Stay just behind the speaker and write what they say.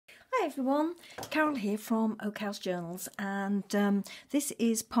Hi everyone, Carol here from Oak House Journals, and this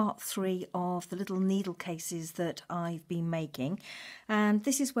is part 3 of the little needle cases that I've been making, and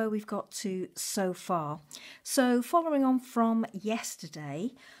this is where we've got to so far. So following on from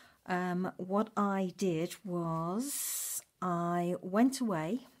yesterday, what I did was I went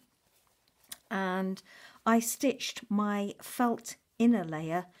away and I stitched my felt inner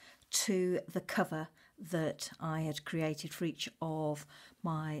layer to the cover that I had created for each of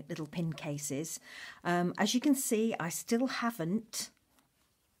my little pin cases. As you can see, I still haven't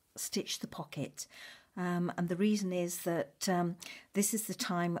stitched the pocket, and the reason is that this is the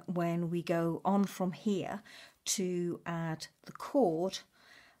time when we go on from here to add the cord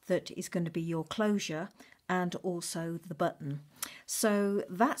that is going to be your closure and also the button. So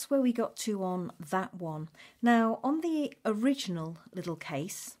that's where we got to on that one. Now on the original little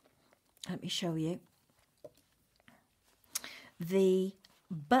case, let me show you. The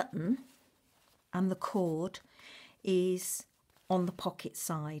button and the cord is on the pocket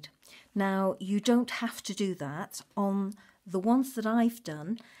side. Now you don't have to do that on the ones that I've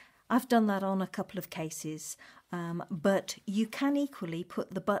done that on a couple of cases, but you can equally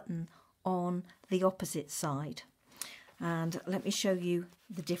put the button on the opposite side. And let me show you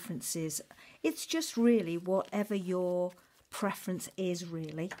the differences. It's just really whatever your preference is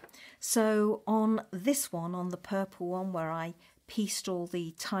really. So on this one, on the purple one where I pieced all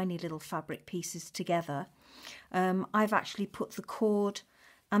the tiny little fabric pieces together, I've actually put the cord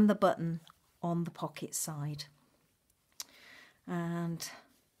and the button on the pocket side. And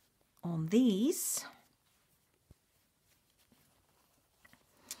on these,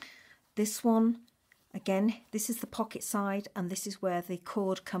 this one, again, this is the pocket side and this is where the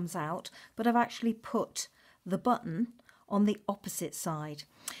cord comes out, but I've actually put the button on the opposite side.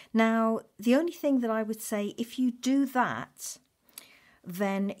 Now, the only thing that I would say, if you do that,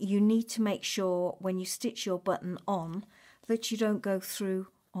 then you need to make sure when you stitch your button on that you don't go through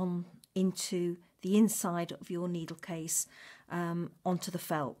on into the inside of your needle case onto the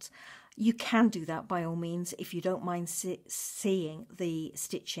felt. You can do that by all means if you don't mind seeing the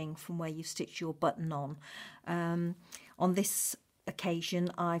stitching from where you stitch your button on. On this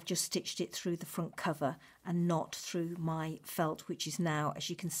occasion I've just stitched it through the front cover and not through my felt, which is now, as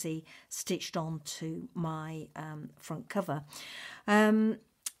you can see, stitched onto my front cover.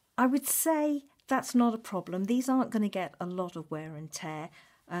 I would say that's not a problem. These aren't going to get a lot of wear and tear,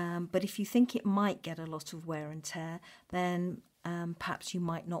 but if you think it might get a lot of wear and tear, then perhaps you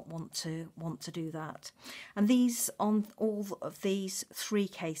might not want to do that. And these, on all of these 3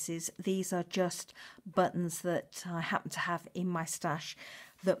 cases, these are just buttons that I happen to have in my stash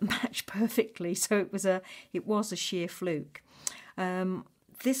that match perfectly, so it was a sheer fluke.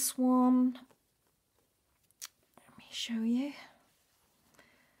 This one, let me show you.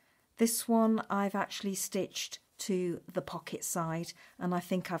 This one I've actually stitched to the pocket side, and I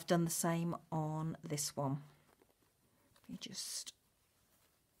think I've done the same on this one. Let me just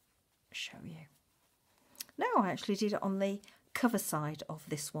show you. No, I actually did it on the cover side of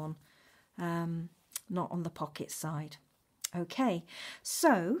this one, not on the pocket side. Okay,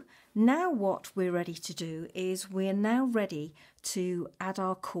 so now what we're ready to do is we're now ready to add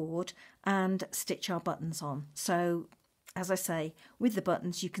our cord and stitch our buttons on. So as I say, with the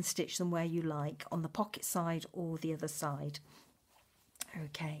buttons you can stitch them where you like, on the pocket side or the other side.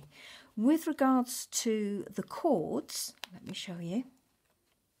 Okay, with regards to the cords, let me show you.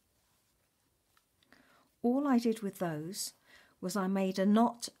 All I did with those was I made a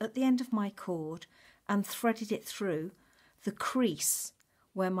knot at the end of my cord and threaded it through the crease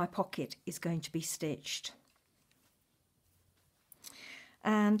where my pocket is going to be stitched.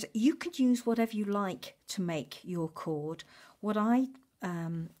 And you could use whatever you like to make your cord. What I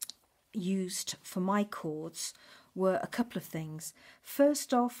used for my cords were a couple of things.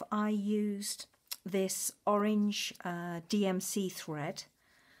 First off, I used this orange DMC thread.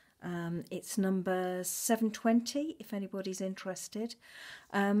 It's number 720 if anybody's interested,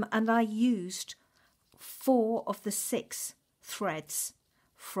 and I used 4 of the 6 threads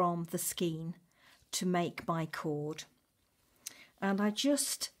from the skein to make my cord. And I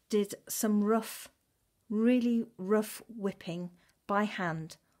just did some really rough whipping by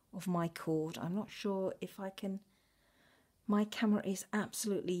hand of my cord. I'm not sure if I can, my camera is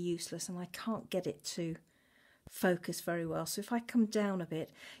absolutely useless and I can't get it to focus very well. So if I come down a bit,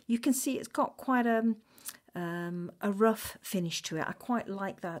 you can see it's got quite a rough finish to it. I quite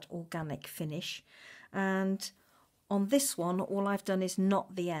like that organic finish. And on this one, all I've done is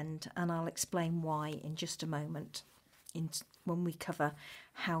knot the end, and I'll explain why in just a moment when we cover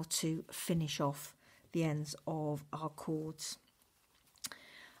how to finish off the ends of our cords.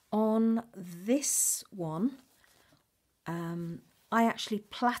 On this one, I actually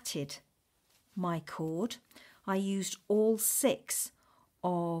plaited my cord. I used all 6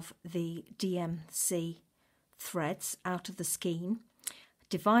 of the DMC threads out of the skein,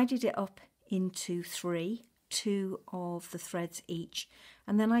 divided it up into 3, 2 of the threads each,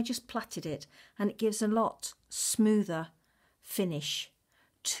 and then I just plaited it, and it gives a lot smoother finish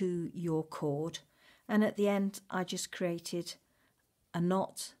to your cord. And at the end I just created a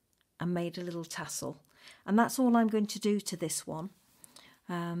knot and made a little tassel, and that's all I'm going to do to this one.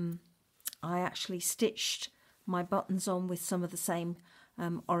 I actually stitched my buttons on with some of the same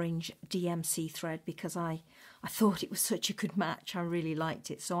orange DMC thread because I thought it was such a good match. I really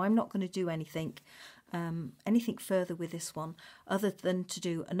liked it, so I'm not going to do anything further with this one other than to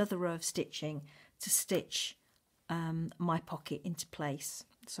do another row of stitching to stitch my pocket into place.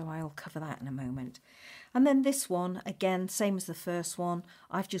 So I'll cover that in a moment. And then this one, again, same as the first one,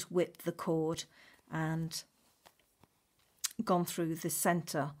 I've just whipped the cord and gone through the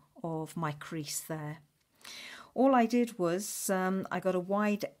centre of my crease there. All I did was I got a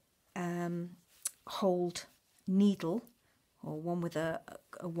wide holed needle, or one with a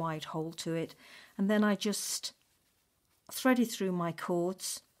wide hole to it, and then I just threaded through my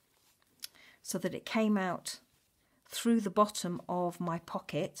cords so that it came out through the bottom of my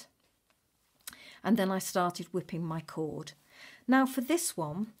pocket, and then I started whipping my cord. Now for this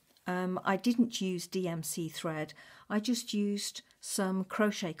one, I didn't use DMC thread. I just used some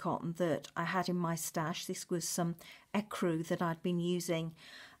crochet cotton that I had in my stash. This was some ecru that I'd been using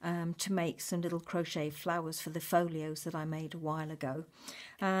to make some little crochet flowers for the folios that I made a while ago.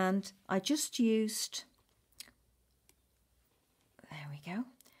 And I just used, there we go,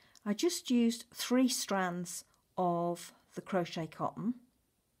 I just used 3 strands of the crochet cotton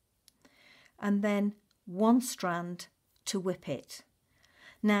and then 1 strand to whip it.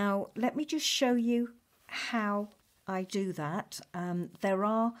 Now let me just show you how I do that. There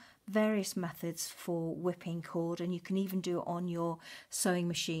are various methods for whipping cord, and you can even do it on your sewing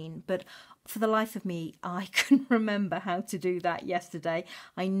machine, but for the life of me I couldn't remember how to do that yesterday.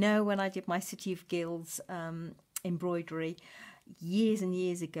 I know when I did my City of Guilds embroidery years and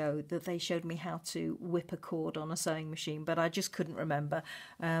years ago that they showed me how to whip a cord on a sewing machine, but I just couldn't remember.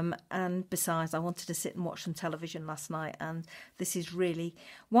 And besides, I wanted to sit and watch some television last night, and this is really,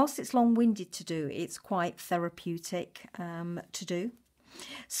 whilst it's long-winded to do, it's quite therapeutic to do.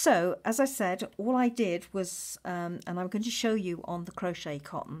 So as I said, all I did was, and I'm going to show you on the crochet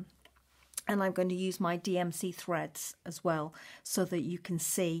cotton, and I'm going to use my DMC threads as well so that you can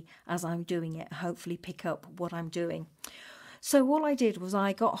see as I'm doing it, hopefully pick up what I'm doing. So all I did was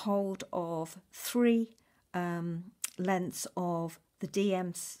I got hold of 3 lengths of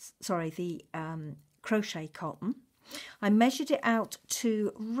the crochet cotton. I measured it out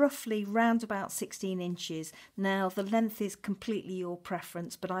to roughly round about 16 inches. Now the length is completely your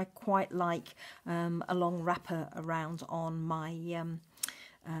preference, but I quite like a long wrapper around on my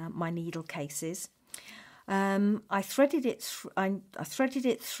my needle cases. I threaded it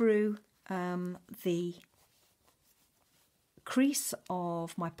through the crease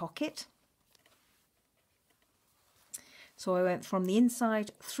of my pocket. So I went from the inside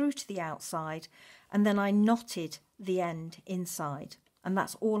through to the outside, and then I knotted the end inside, and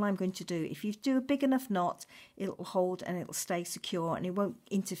that's all I'm going to do. If you do a big enough knot, it'll hold and it'll stay secure, and it won't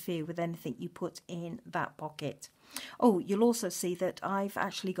interfere with anything you put in that pocket. Oh, you'll also see that I've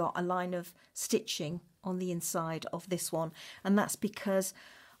actually got a line of stitching on the inside of this one, and that's because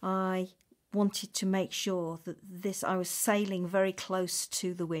I wanted to make sure that I was sailing very close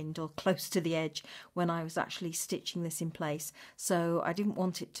to the wind, or close to the edge, when I was actually stitching this in place. So I didn't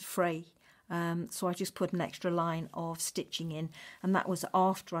want it to fray, so I just put an extra line of stitching in, and that was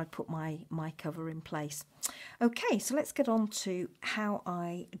after I'd put my cover in place. Okay, so let's get on to how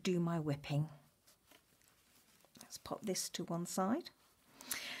I do my whipping. Let's pop this to one side.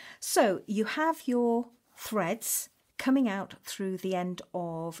 So you have your threads coming out through the end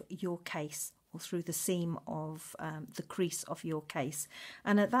of your case, or through the seam of the crease of your case,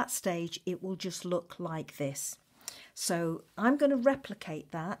 and at that stage it will just look like this. So I'm going to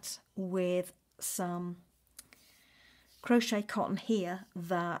replicate that with some crochet cotton here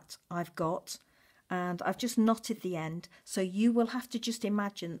that I've got, and I've just knotted the end, so you will have to just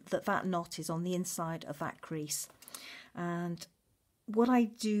imagine that that knot is on the inside of that crease. And what I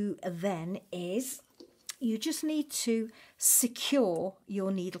do then is, you just need to secure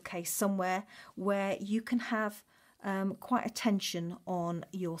your needle case somewhere where you can have quite a tension on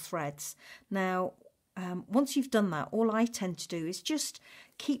your threads. Now, once you've done that, all I tend to do is just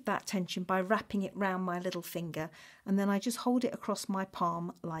keep that tension by wrapping it round my little finger, and then I just hold it across my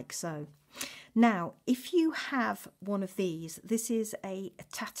palm like so. Now, if you have one of these, this is a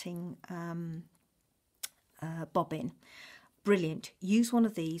tatting bobbin. Brilliant. Use one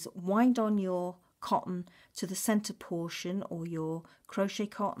of these, wind on your cotton to the centre portion, or your crochet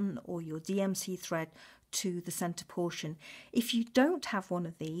cotton or your DMC thread to the centre portion. If you don't have one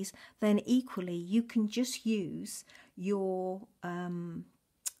of these, then equally you can just use your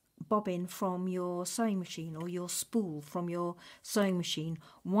bobbin from your sewing machine, or your spool from your sewing machine.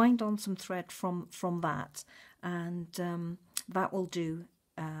 Wind on some thread from that, and that will do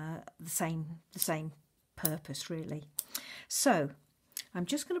the same purpose really. So I'm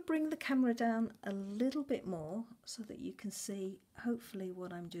just going to bring the camera down a little bit more so that you can see hopefully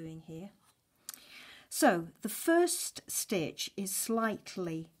what I'm doing here. So the first stitch is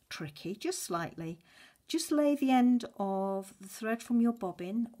slightly tricky, just slightly. Just lay the end of the thread from your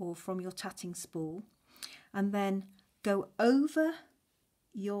bobbin or from your tatting spool, and then go over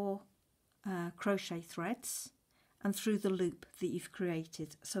your crochet threads and through the loop that you've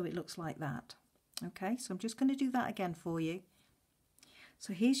created, so it looks like that. Okay, so I'm just going to do that again for you.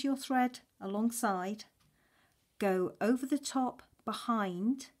 So here's your thread alongside, go over the top,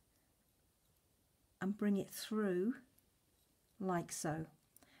 behind, and bring it through like so.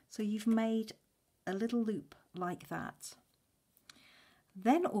 So you've made a little loop like that.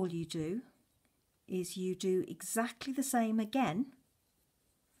 Then all you do is you do exactly the same again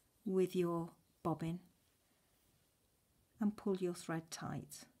with your bobbin and pull your thread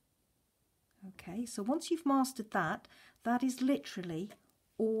tight. Okay, so once you've mastered that, that is literally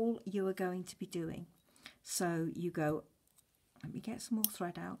all you are going to be doing. So you go, let me get some more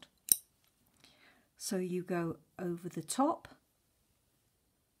thread out. So you go over the top,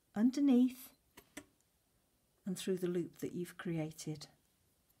 underneath, and through the loop that you've created.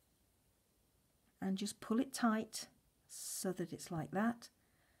 And just pull it tight so that it's like that,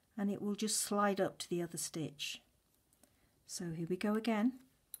 and it will just slide up to the other stitch. So here we go again.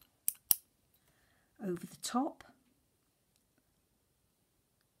 Over the top,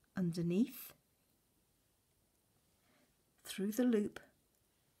 underneath, through the loop,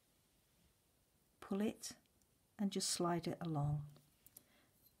 pull it and just slide it along.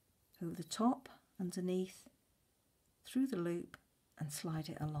 Over the top, underneath, through the loop, and slide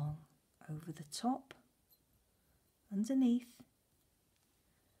it along. Over the top, underneath,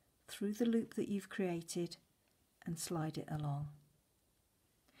 through the loop that you've created, and slide it along.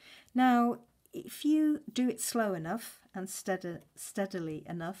 Now, if you do it slow enough and steadily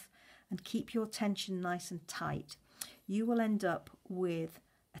enough and keep your tension nice and tight, you will end up with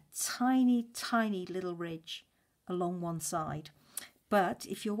a tiny, tiny little ridge along one side. But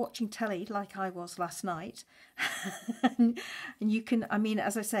if you're watching telly like I was last night, and you can, I mean,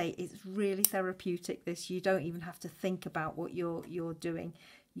 as I say, it's really therapeutic, this. You don't even have to think about what you're doing.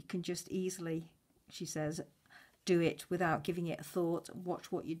 You can just easily, she says, do it without giving it a thought. Watch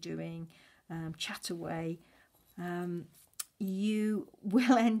what you're doing. Chat away. You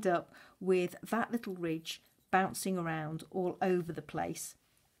will end up with that little ridge bouncing around all over the place,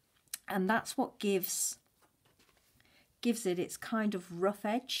 and that's what gives it its kind of rough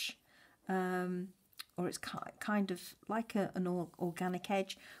edge, or it's kind of like an organic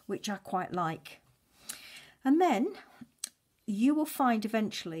edge, which I quite like. And then you will find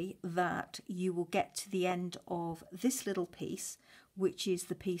eventually that you will get to the end of this little piece, which is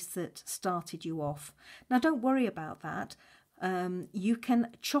the piece that started you off. Now don't worry about that. You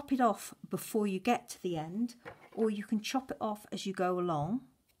can chop it off before you get to the end, or you can chop it off as you go along,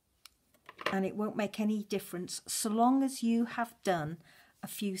 and it won't make any difference so long as you have done a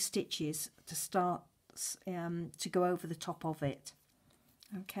few stitches to start to go over the top of it.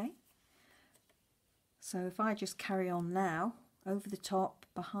 Okay, so if I just carry on now, over the top,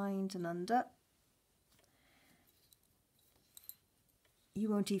 behind and under, you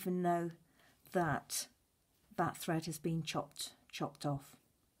won't even know that that thread has been chopped off.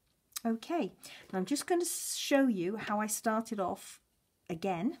 Okay, now I'm just going to show you how I started off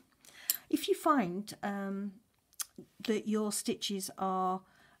again. If you find that your stitches are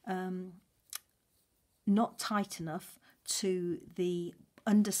not tight enough to the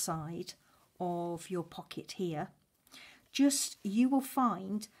underside of your pocket here, you will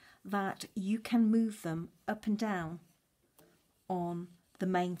find that you can move them up and down on the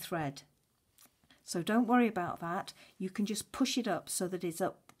main thread. So don't worry about that. You can just push it up so that it's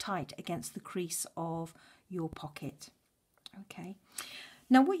up tight against the crease of your pocket. Okay.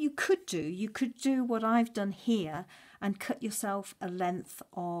 Now what you could do what I've done here and cut yourself a length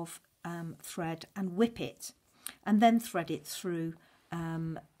of thread and whip it, and then thread it through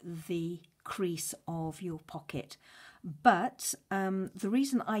the crease of your pocket. But the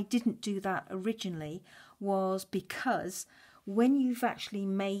reason I didn't do that originally was because when you've actually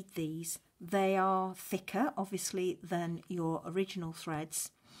made these, they are thicker obviously than your original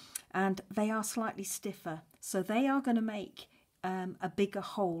threads, and they are slightly stiffer, so they are going to make a bigger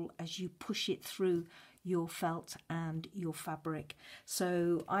hole as you push it through your felt and your fabric.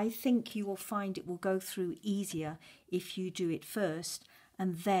 So I think you will find it will go through easier if you do it first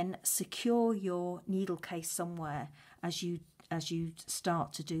and then secure your needle case somewhere as you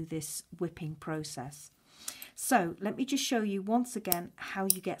start to do this whipping process. So let me just show you once again how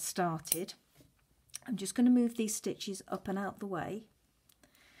you get started. I'm just going to move these stitches up and out the way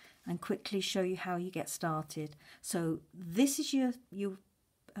and quickly show you how you get started. So this is your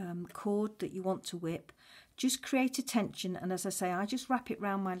cord that you want to whip. Just create a tension, and as I say, I just wrap it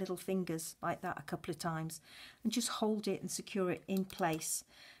round my little fingers like that a couple of times and just hold it and secure it in place,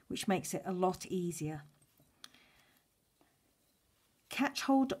 which makes it a lot easier. Catch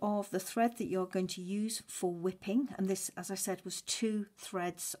hold of the thread that you're going to use for whipping, and this, as I said, was 2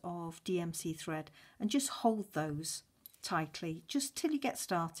 threads of DMC thread, and just hold those tightly just till you get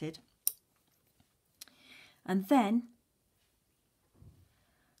started. And then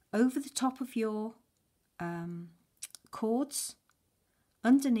over the top of your cords,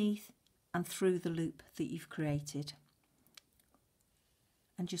 underneath and through the loop that you've created,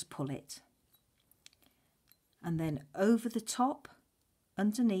 and just pull it. And then over the top,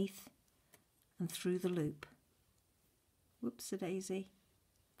 underneath and through the loop. Whoops-a-daisy,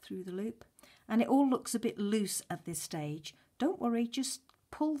 through the loop. And it all looks a bit loose at this stage. Don't worry, just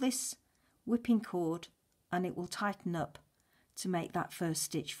pull this whipping cord and it will tighten up to make that first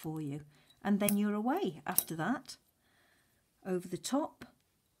stitch for you. And then you're away after that. Over the top,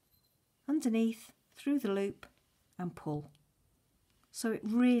 underneath, through the loop and pull. So it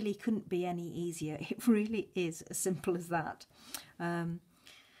really couldn't be any easier. It really is as simple as that. And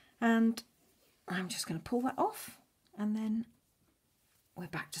I'm just going to pull that off, and then we're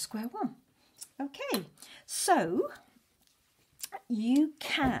back to square one. Okay, so you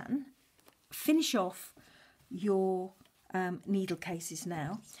can finish off your needle cases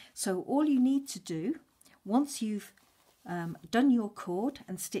now. So all you need to do, once you've done your cord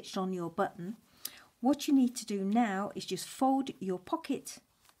and stitched on your button, what you need to do now is just fold your pocket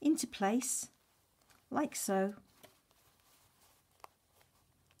into place, like so.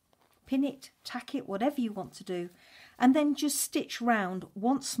 Pin it, tack it, whatever you want to do, and then just stitch round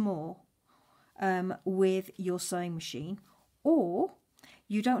once more with your sewing machine. Or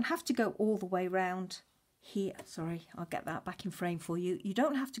you don't have to go all the way round here. Sorry, I'll get that back in frame for you. You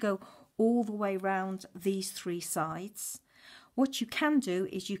don't have to go all the way round these 3 sides. What you can do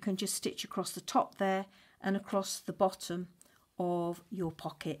is you can just stitch across the top there and across the bottom of your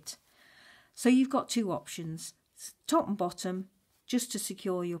pocket. So you've got 2 options, top and bottom, just to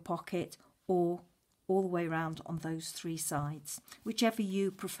secure your pocket, or all the way around on those 3 sides, whichever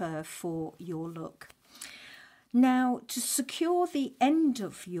you prefer for your look. Now, to secure the end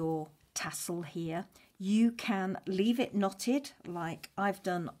of your tassel here, you can leave it knotted like I've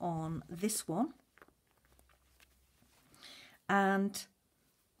done on this one, and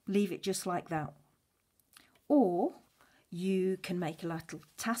leave it just like that. Or you can make a little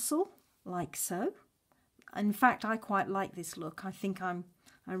tassel like so. In fact, I quite like this look. I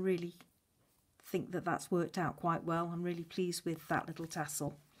really think that that's worked out quite well. I'm really pleased with that little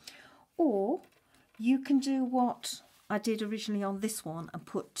tassel. Or you can do what I did originally on this one and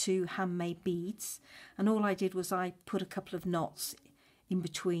put 2 handmade beads, and all I did was I put a couple of knots in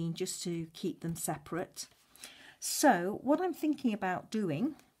between just to keep them separate. So what I'm thinking about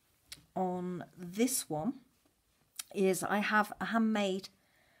doing on this one is I have a handmade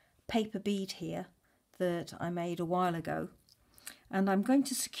paper bead here that I made a while ago, and I'm going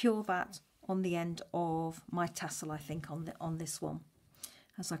to secure that on the end of my tassel, I think, on this one,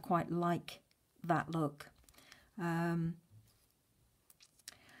 as I quite like that look.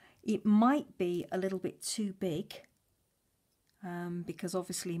 It might be a little bit too big because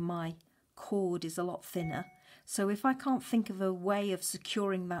obviously my cord is a lot thinner. So if I can't think of a way of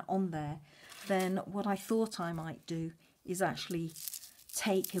securing that on there, then what I thought I might do is actually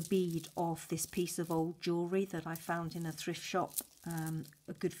take a bead off this piece of old jewellery that I found in a thrift shop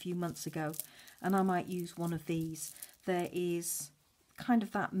a good few months ago, and I might use one of these. There is kind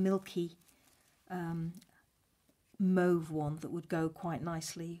of that milky mauve one that would go quite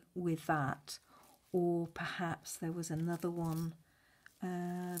nicely with that, or perhaps there was another one,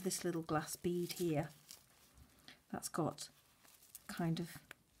 this little glass bead here, that's got kind of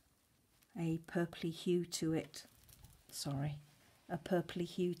a purpley hue to it. Sorry, a purpley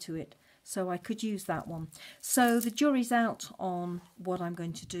hue to it. So I could use that one. So the jury's out on what I'm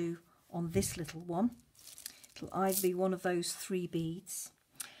going to do on this little one. It'll either be one of those 3 beads.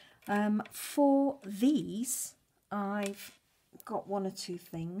 For these, I've got 1 or 2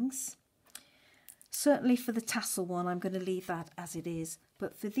 things. Certainly for the tassel one, I'm going to leave that as it is.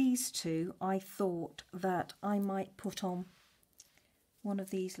 But for these 2, I thought that I might put on one of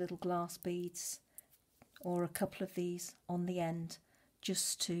these little glass beads or a couple of these on the end,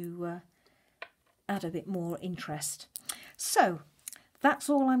 just to add a bit more interest. So that's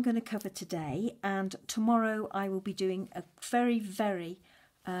all I'm going to cover today, and tomorrow I will be doing a very, very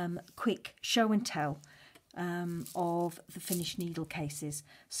quick show and tell of the finished needle cases.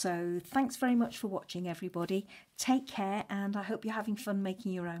 So thanks very much for watching, everybody. Take care, and I hope you're having fun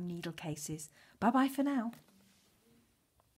making your own needle cases. Bye bye for now.